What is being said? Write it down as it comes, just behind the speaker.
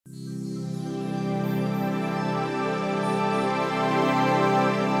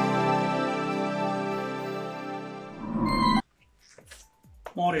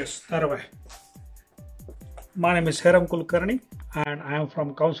Morjes, terve. My name is Heram Kulkarni and I am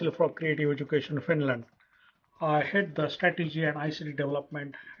from Council for Creative Education Finland. I head the strategy and ICT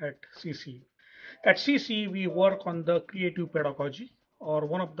development at CCE. At CCE, we work on the creative pedagogy, or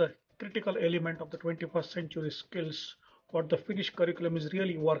one of the critical element of the 21st century skills. What the Finnish curriculum is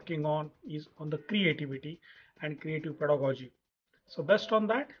really working on is on the creativity and creative pedagogy. So based on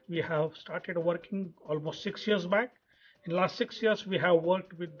that, we have started working almost 6 years back. In last 6 years, we have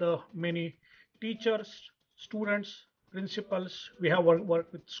worked with the many teachers, students, principals. We have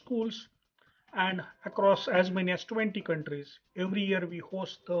worked with schools and across as many as 20 countries. Every year we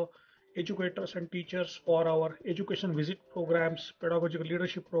host the educators and teachers for our education visit programs, pedagogical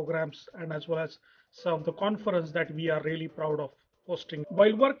leadership programs, and as well as some of the conference that we are really proud of hosting.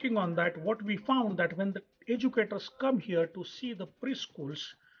 While working on that, what we found that when the educators come here to see the preschools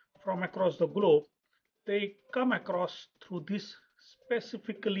from across the globe, they come across through this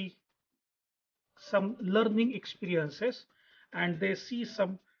specifically some learning experiences, and they see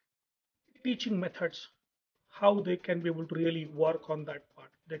some teaching methods, how they can be able to really work on that part.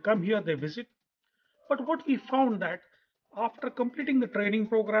 They come here, they visit. But what we found that after completing the training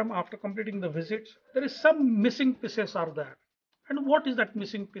program, after completing the visits, there is some missing pieces are there. And what is that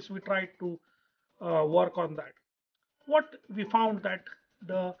missing piece? We tried to work on that. What we found that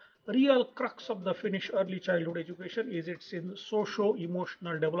the real crux of the Finnish early childhood education is it's in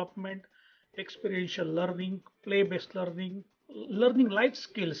socio-emotional development, experiential learning, play-based learning, learning life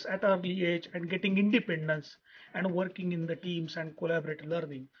skills at early age and getting independence and working in the teams and collaborative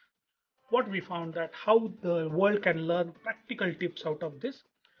learning. What we found that how the world can learn practical tips out of this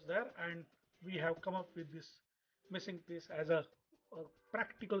is there, and we have come up with this missing piece as a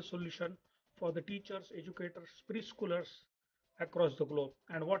practical solution for the teachers, educators, preschoolers across the globe,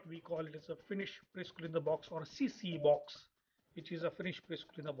 and what we call it is a Finnish preschool in the box, or CCE box, which is a Finnish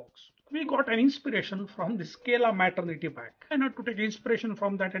preschool in the box. We got an inspiration from the Scala maternity pack, and had to take inspiration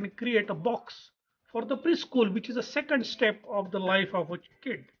from that and create a box for the preschool, which is a second step of the life of a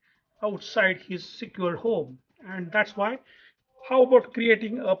kid outside his secure home. And that's why, how about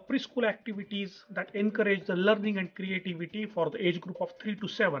creating a preschool activities that encourage the learning and creativity for the age group of 3 to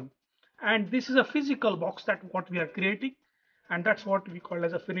 7? And this is a physical box that what we are creating, and that's what we call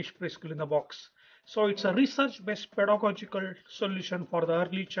as a Finnish preschool in the box. So it's a research-based pedagogical solution for the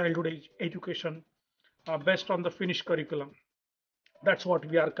early childhood education based on the Finnish curriculum. That's what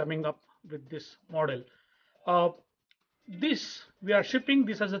we are coming up with this model. This we are shipping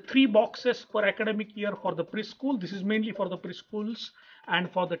this as a 3 boxes per academic year for the preschool. This is mainly for the preschools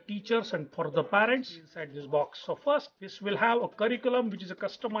and for the teachers and for the parents inside this box. So first, this will have a curriculum which is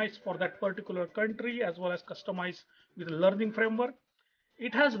customized for that particular country as well as customized with a learning framework.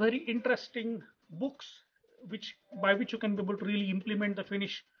 It has very interesting books which by which you can be able to really implement the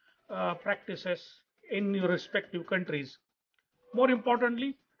Finnish practices in your respective countries. More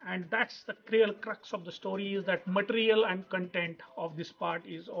importantly, and that's the real crux of the story, is that material and content of this part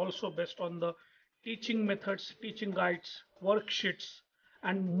is also based on the teaching methods, teaching guides, worksheets,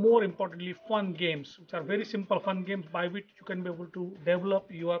 and more importantly fun games, which are very simple fun games by which you can be able to develop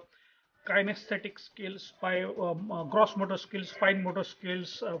your kinesthetic skills, by gross motor skills, fine motor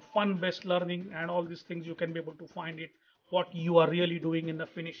skills, fun based learning, and all these things you can be able to find it what you are really doing in the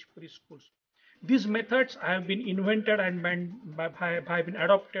Finnish preschools. These methods have been invented and have been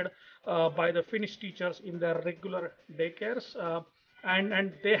adopted by the Finnish teachers in their regular daycares,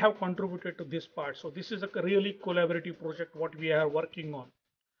 and they have contributed to this part. So this is a really collaborative project what we are working on.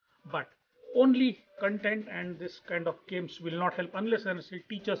 But only content and this kind of games will not help unless and until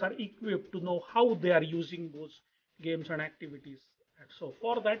teachers are equipped to know how they are using those games and activities. And so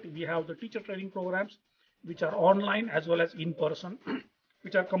for that, we have the teacher training programs, which are online as well as in person,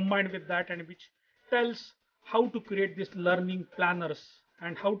 which are combined with that and which tells how to create these learning planners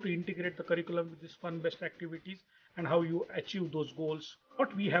and how to integrate the curriculum with these fun-based activities and how you achieve those goals.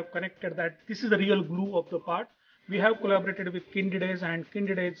 What we have connected that this is the real glue of the part. We have collaborated with Kindidays, and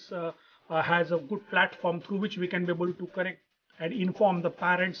Kindidays has a good platform through which we can be able to connect and inform the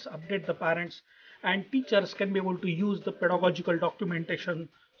parents, update the parents, and teachers can be able to use the pedagogical documentation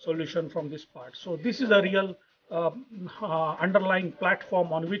solution from this part. So this is a real underlying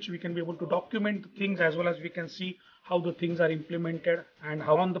platform on which we can be able to document things as well as we can see how the things are implemented. And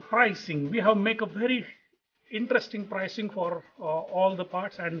how on the pricing, we have make a very interesting pricing for all the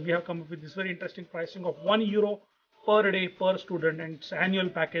parts, and we have come up with this very interesting pricing of €1 per day per student, and it's annual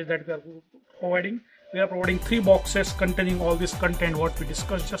package that we are providing. We are providing 3 boxes containing all this content what we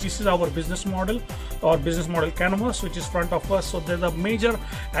discussed. Just this is our business model or business model canvas which is front of us. So the major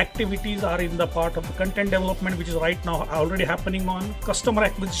activities are in the part of the content development, which is right now already happening. On customer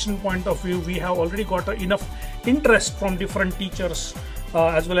acquisition point of view, we have already got enough interest from different teachers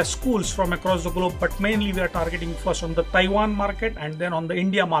as well as schools from across the globe, but mainly we are targeting first on the Taiwan market and then on the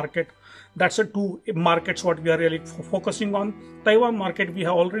India market. That's the 2 markets what we are really focusing on. Taiwan market, we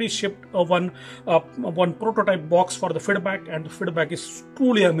have already shipped one prototype box for the feedback, and the feedback is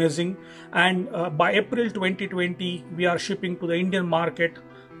truly amazing. And by April 2020, we are shipping to the Indian market.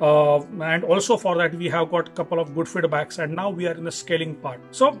 And also for that we have got a couple of good feedbacks, and now we are in the scaling part.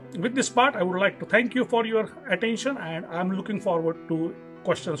 So with this part, I would like to thank you for your attention, and I'm looking forward to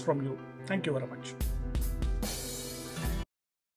questions from you. Thank you very much.